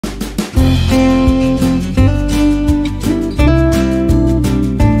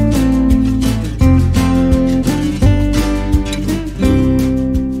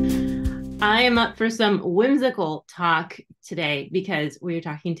I am up for some whimsical talk today because we are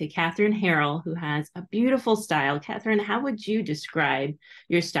talking to Katherine Herrell, who has a beautiful style. Katherine, how would you describe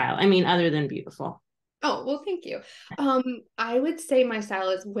your style? I mean, other than beautiful. Oh, well, thank you. I would say my style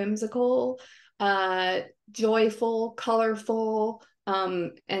is whimsical, uh, joyful, colorful,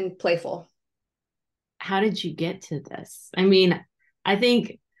 and playful. How did you get to this? I mean, I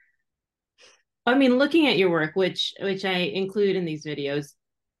think, looking at your work, which I include in these videos,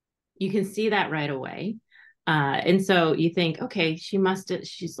 you can see that right away. And so you think, okay,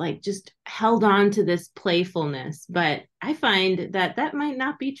 she's like just held on to this playfulness. But I find that that might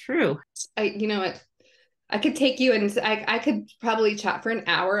not be true. You know what? I could take you and I could probably chat for an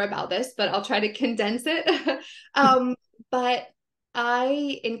hour about this, but I'll try to condense it. But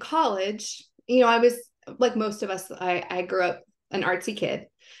in college, I was like most of us, I grew up an artsy kid.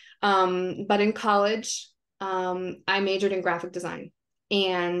 But in college, I majored in graphic design,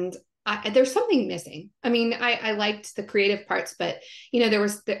 and there's something missing. I mean, I liked the creative parts, but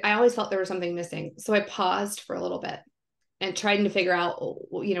I always felt there was something missing. So I paused for a little bit and tried to figure out,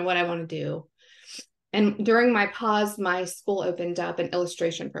 what I want to do. And during my pause, my school opened up an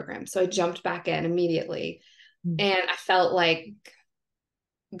illustration program. So I jumped back in immediately. And I felt like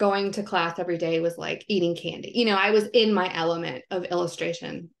going to class every day was like eating candy. I was in my element of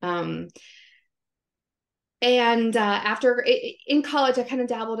illustration. And after in college, I kind of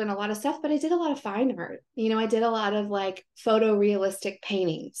dabbled in a lot of stuff, but I did a lot of fine art. I did a lot of like photorealistic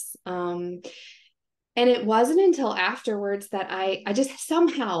paintings. And it wasn't until afterwards that I just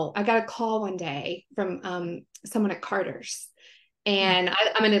somehow I got a call one day from someone at Carter's. And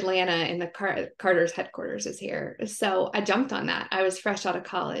I'm in Atlanta, and the Carter's headquarters is here. So I jumped on that. I was fresh out of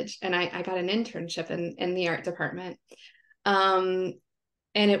college, and I got an internship in the art department. And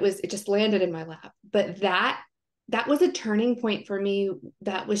it just landed in my lap. But that was a turning point for me.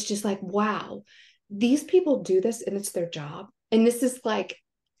 That was just like, wow, these people do this and it's their job. And this is like,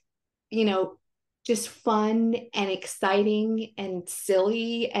 just fun and exciting and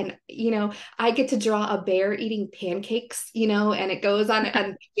silly. And, I get to draw a bear eating pancakes, and it goes on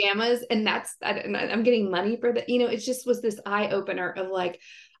pajamas. And I'm getting money for that. It just was this eye opener of like,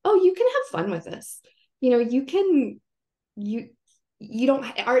 oh, you can have fun with this. You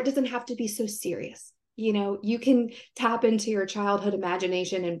don't, art doesn't have to be so serious. You can tap into your childhood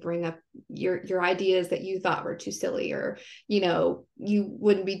imagination and bring up your ideas that you thought were too silly, or you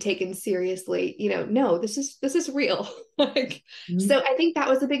wouldn't be taken seriously. No, this is real. Like, so I think that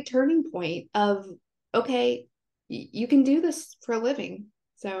was a big turning point of, okay, you can do this for a living.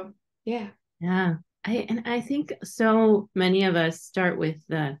 So yeah. I think so many of us start with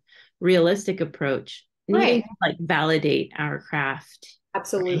the realistic approach, needing Right. to like validate our craft.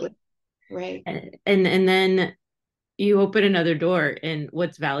 Absolutely. Right. And then you open another door, and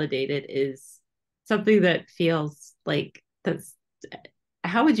what's validated is something that feels like that's,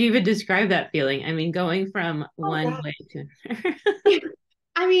 how would you even describe that feeling? I mean, going from Oh, one God. way to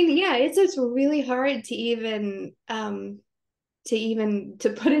I mean, yeah, it's really hard to even to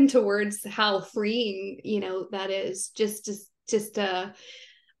put into words how freeing, that is.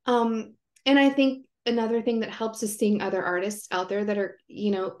 Um and I think another thing that helps is seeing other artists out there that are,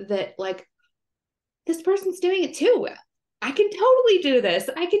 that like, this person's doing it too. I can totally do this.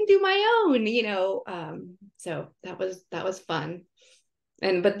 I can do my own, so that was fun.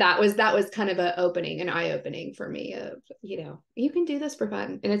 But that was kind of an eye opening for me of, you can do this for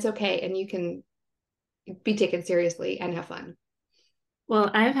fun and it's okay, and you can be taken seriously and have fun. well,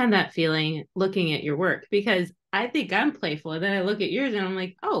 I've had that feeling looking at your work because I think I'm playful. And then I look at yours and I'm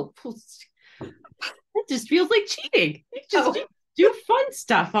like, oh, that just feels like cheating. You just Oh, do fun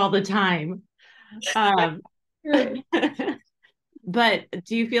stuff all the time. Um, right. but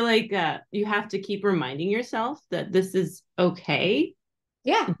do you feel like you have to keep reminding yourself that this is okay?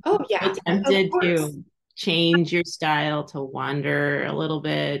 Yeah. Oh, Feel yeah. Of tempted course. to change your style, to wander a little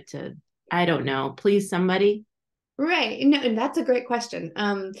bit, to, I don't know, please somebody? Right. No, and that's a great question.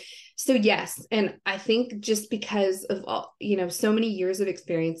 So yes, and I think just because of all, so many years of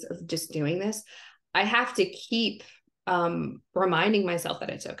experience of just doing this, I have to keep reminding myself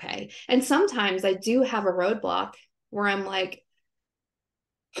that it's okay. And sometimes I do have a roadblock where I'm like,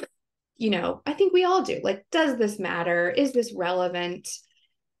 I think we all do. Like, does this matter? Is this relevant?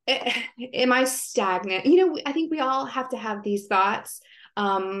 Am I stagnant? I think we all have to have these thoughts.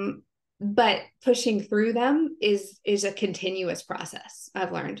 But pushing through them is a continuous process.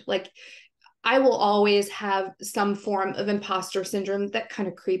 I've learned, like, I will always have some form of imposter syndrome that kind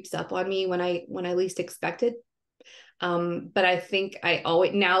of creeps up on me when I least expect it. But I think I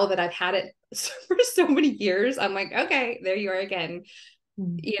always, now that I've had it for so many years, I'm like, okay, there you are again.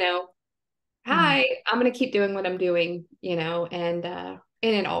 Mm. You know, Yeah. hi, I'm gonna keep doing what I'm doing, and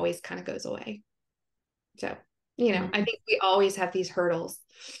it always kind of goes away. So, Yeah. I think we always have these hurdles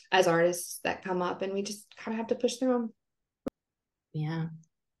as artists that come up, and we just kind of have to push through them. Yeah.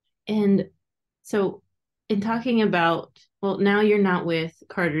 And so, in talking about, well, now you're not with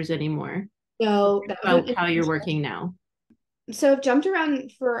Carter's anymore. So that was About an how you're working now. so I've jumped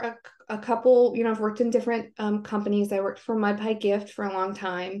around for a couple, I've worked in different companies. I worked for Mudpuppy Gift for a long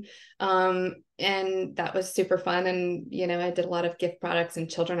time. And that was super fun. And, I did a lot of gift products and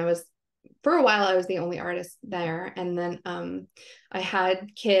children. For a while, I was the only artist there. And then I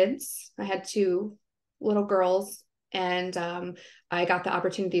had kids. I had two little girls. And I got the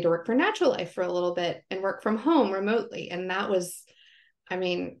opportunity to work for Natural Life for a little bit and work from home remotely. And that was,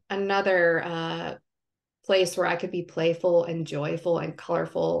 another place where I could be playful and joyful and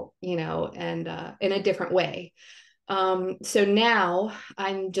colorful, and in a different way. So now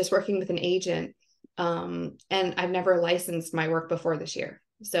I'm just working with an agent, and I've never licensed my work before this year.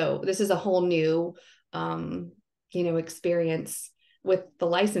 So this is a whole new, experience with the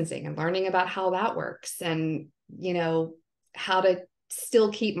licensing and learning about how that works, and how to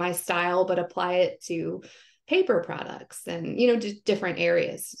still keep my style but apply it to paper products and just different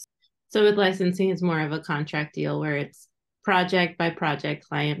areas. So with licensing, it's more of a contract deal where it's project by project,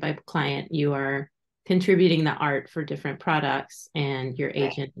 client by client. You are contributing the art for different products, and your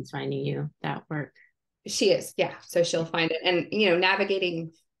Right. agent is finding you that work. She is, yeah. So she'll find it. And,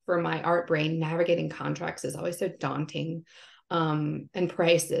 navigating for my art brain, navigating contracts is always so daunting. And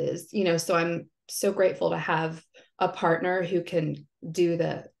prices, so I'm so grateful to have a partner who can do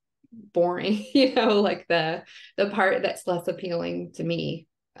the boring, like the part that's less appealing to me.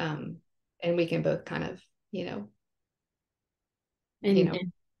 And we can both kind of, you know, you know,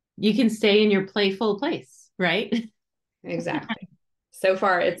 And you can stay in your playful place, right? exactly. So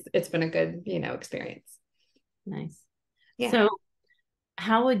far it's been a good, experience. Nice. Yeah. So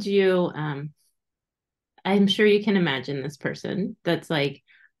how would you I'm sure you can imagine this person that's like,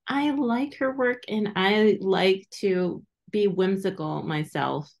 I like her work and I like to be whimsical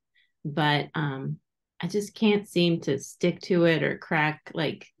myself, but I just can't seem to stick to it or crack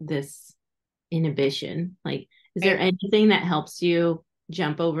like this inhibition. Like, is there Right. anything that helps you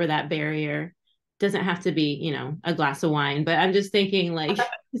jump over that barrier? Doesn't have to be, a glass of wine, but I'm just thinking like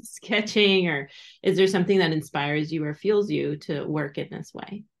sketching, or is there something that inspires you or fuels you to work in this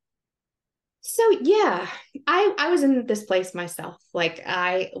way? So yeah, I was in this place myself. Like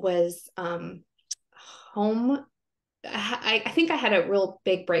I was home. I think I had a real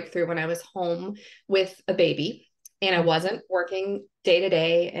big breakthrough when I was home with a baby and I wasn't working day to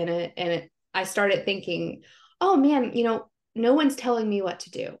day. I started thinking, oh man, no one's telling me what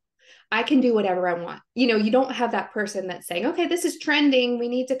to do. I can do whatever I want. You don't have that person that's saying, okay, this is trending. We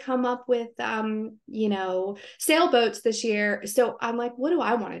need to come up with, sailboats this year. So I'm like, what do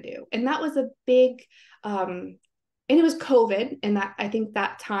I want to do? And that was a big, and it was COVID. And that, I think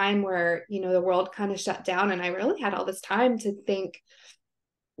that time where, the world kind of shut down and I really had all this time to think,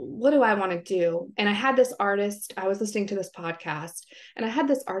 what do I want to do? And I had this artist, I was listening to this podcast and I had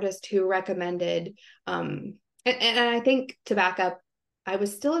this artist who recommended, and I think to back up, I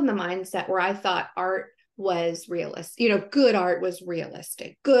was still in the mindset where I thought art was realist, good art was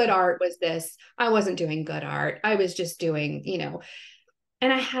realistic. Good art was this. I wasn't doing good art. I was just doing,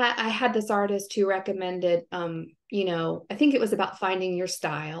 and I had this artist who recommended, I think it was about finding your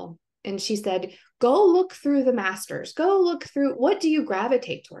style. And she said, go look through the masters, go look through, what do you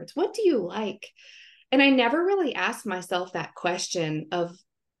gravitate towards? What do you like? And I never really asked myself that question of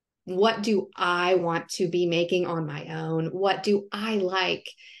what do I want to be making on my own? What do I like?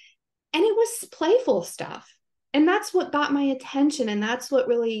 And it was playful stuff. And that's what got my attention. And that's what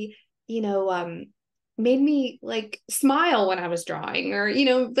really, made me like smile when I was drawing, or,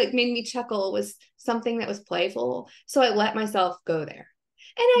 like made me chuckle, was something that was playful. So I let myself go there.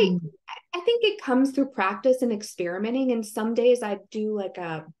 And Mm. I think it comes through practice and experimenting. And some days I do like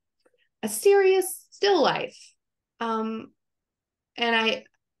a serious still life. And I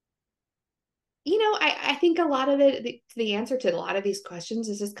think a lot of it, the answer to a lot of these questions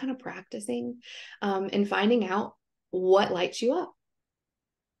is just kind of practicing, and finding out what lights you up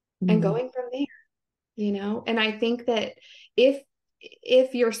and Mm. going from there, and I think that if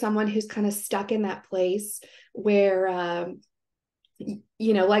you're someone who's kind of stuck in that place where,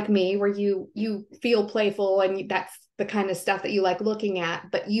 like me, where you feel playful and the kind of stuff that you like looking at,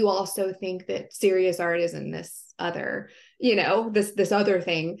 but you also think that serious art is in this other, this other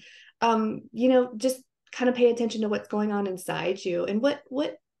thing. Just kind of pay attention to what's going on inside you, and what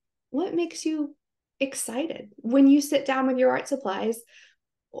makes you excited when you sit down with your art supplies.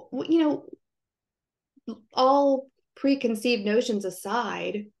 All preconceived notions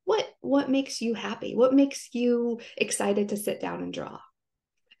aside, what makes you happy? What makes you excited to sit down and draw?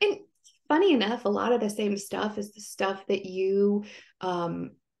 And funny enough, a lot of the same stuff is the stuff that you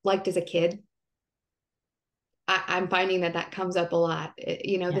liked as a kid. I'm finding that comes up a lot.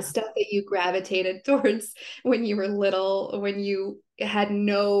 The stuff that you gravitated towards when you were little, when you had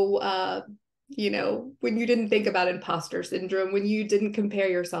no, when you didn't think about imposter syndrome, when you didn't compare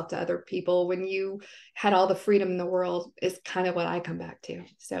yourself to other people, when you had all the freedom in the world, is kind of what I come back to.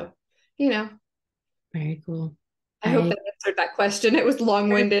 So, Very cool. I hope that answered that question. It was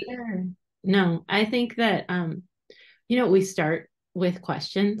long-winded. Sure. No, I think that, we start with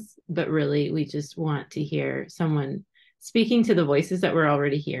questions, but really we just want to hear someone speaking to the voices that we're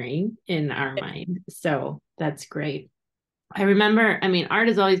already hearing in our mind. So that's great. I remember, art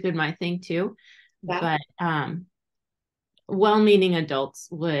has always been my thing too, Yeah. but well-meaning adults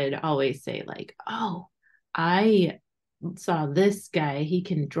would always say like, oh, I saw this guy, he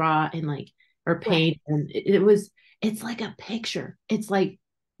can draw and or paint. Right. And it's like a picture. It's like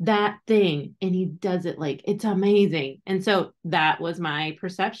that thing. And he does it it's amazing. And so that was my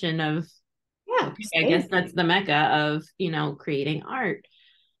perception of, okay, I guess that's the mecca of, creating art.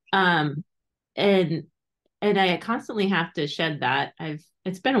 And I constantly have to shed that.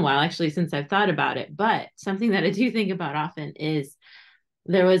 It's been a while actually since I've thought about it, but something that I do think about often is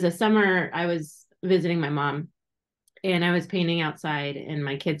there was a summer I was visiting my mom and I was painting outside and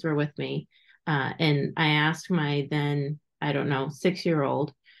my kids were with me. And I asked my then, I don't know,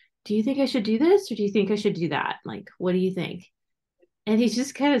 6-year-old, do you think I should do this or do you think I should do that? Like, what do you think? And he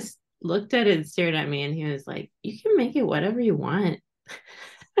just kind of looked at it and stared at me and he was like, you can make it whatever you want.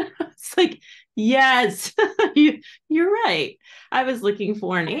 It's like, yes, you're right. I was looking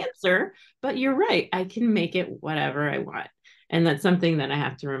for an answer, but you're right. I can make it whatever I want. And that's something that I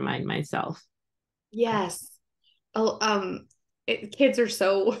have to remind myself. Yes. Oh, kids are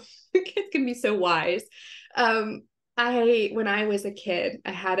so kids can be so wise. When I was a kid,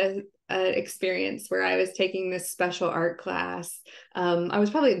 I had an experience where I was taking this special art class. I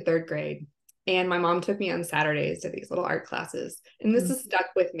was probably in 3rd grade, and my mom took me on Saturdays to these little art classes, and this has stuck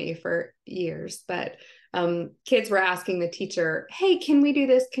with me for years. But kids were asking the teacher, "Hey, can we do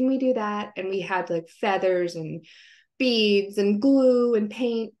this? Can we do that?" And we had like feathers and beads and glue and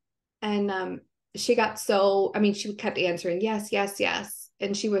paint, and she got she kept answering yes, yes, yes.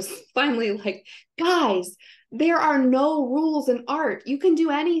 And she was finally like, guys, there are no rules in art. You can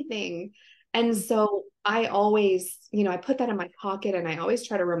do anything. And so I always, I put that in my pocket and I always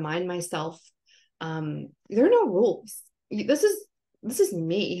try to remind myself, there are no rules. This is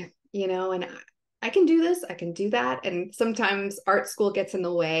me, and I can do this, I can do that. And sometimes art school gets in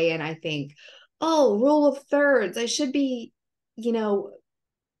the way and I think, oh, rule of thirds. I should be, no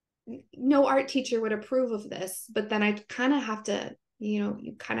art teacher would approve of this, but then I kind of have to,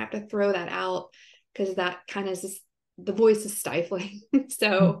 you kind of have to throw that out because that kind of is the voice is stifling.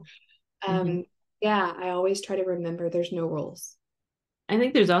 So, yeah, I always try to remember there's no rules. I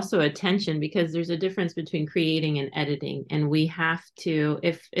think there's also a tension because there's a difference between creating and editing. And we have to,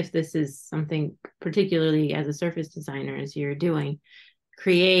 if this is something particularly as a surface designer, as you're doing,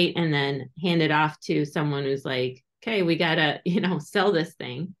 create and then hand it off to someone who's like, okay, we gotta, sell this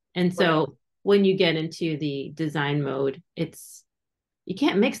thing. And so when you get into the design mode, you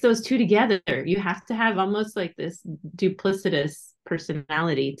can't mix those two together. You have to have almost like this duplicitous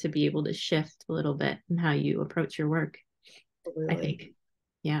personality to be able to shift a little bit in how you approach your work. Absolutely. I think.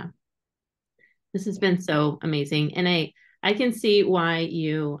 Yeah. This has been so amazing. And I can see why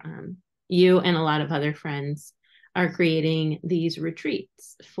you and a lot of other friends are creating these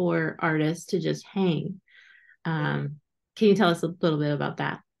retreats for artists to just hang. Can you tell us a little bit about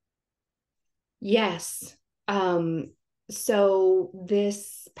that? Yes. So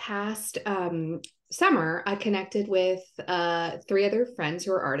this past summer, I connected with 3 other friends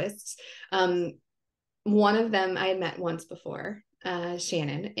who are artists. One of them I had met once before,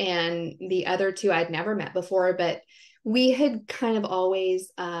 Shannon, and the other 2 I'd never met before, but we had kind of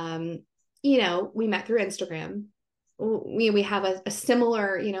always, we met through Instagram. We have a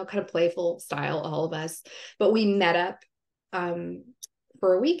similar, kind of playful style, all of us, but we met up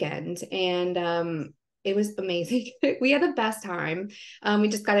for a weekend, and it was amazing. We had the best time. We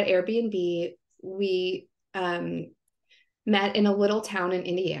just got an Airbnb. We met in a little town in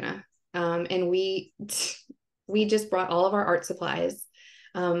Indiana, and we we just brought all of our art supplies.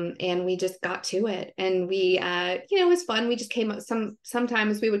 And we just got to it, and we, it was fun. We just came up,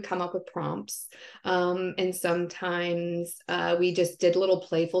 sometimes we would come up with prompts. And sometimes, we just did little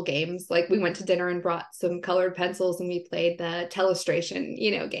playful games. Like we went to dinner and brought some colored pencils and we played the telestration,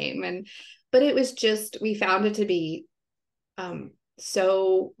 game. But it was just, we found it to be,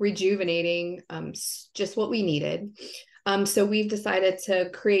 so rejuvenating, just what we needed. So we've decided to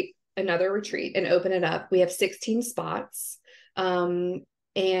create another retreat and open it up. We have 16 spots.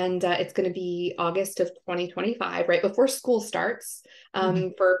 And it's going to be August of 2025, right before school starts,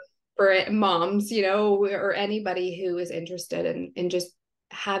 for moms, or anybody who is interested in just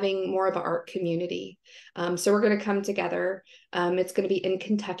having more of an art community. So we're going to come together. It's going to be in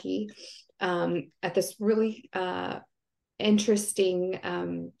Kentucky, at this really interesting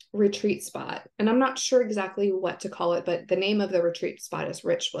retreat spot. And I'm not sure exactly what to call it, but the name of the retreat spot is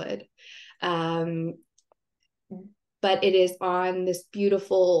Richwood. But it is on this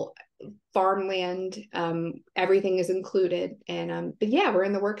beautiful farmland. Everything is included. And but yeah, we're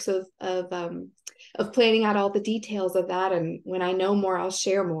in the works of planning out all the details of that. And when I know more, I'll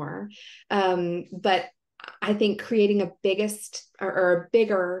share more. But I think creating a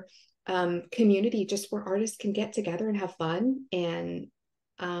bigger community, just where artists can get together and have fun and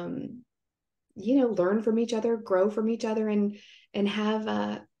learn from each other, grow from each other, and have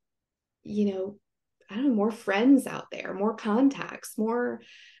I don't know, more friends out there, more contacts, more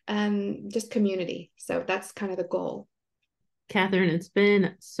just community. So that's kind of the goal. Katherine, it's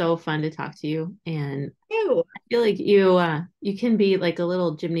been so fun to talk to you, and Ew. I feel like you can be like a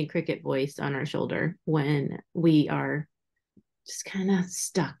little Jiminy Cricket voice on our shoulder when we are just kind of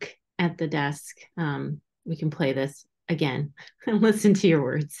stuck at the desk. We can play this again and listen to your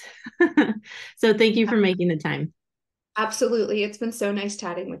words. So thank you for making the time. Absolutely. It's been so nice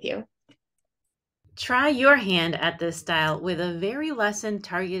chatting with you. Try your hand at this style with a very lesson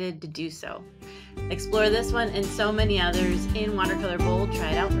targeted to do so. Explore this one and so many others in Watercolor Bold.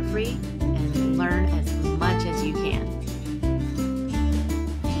 Try it out for free and learn as much as you can.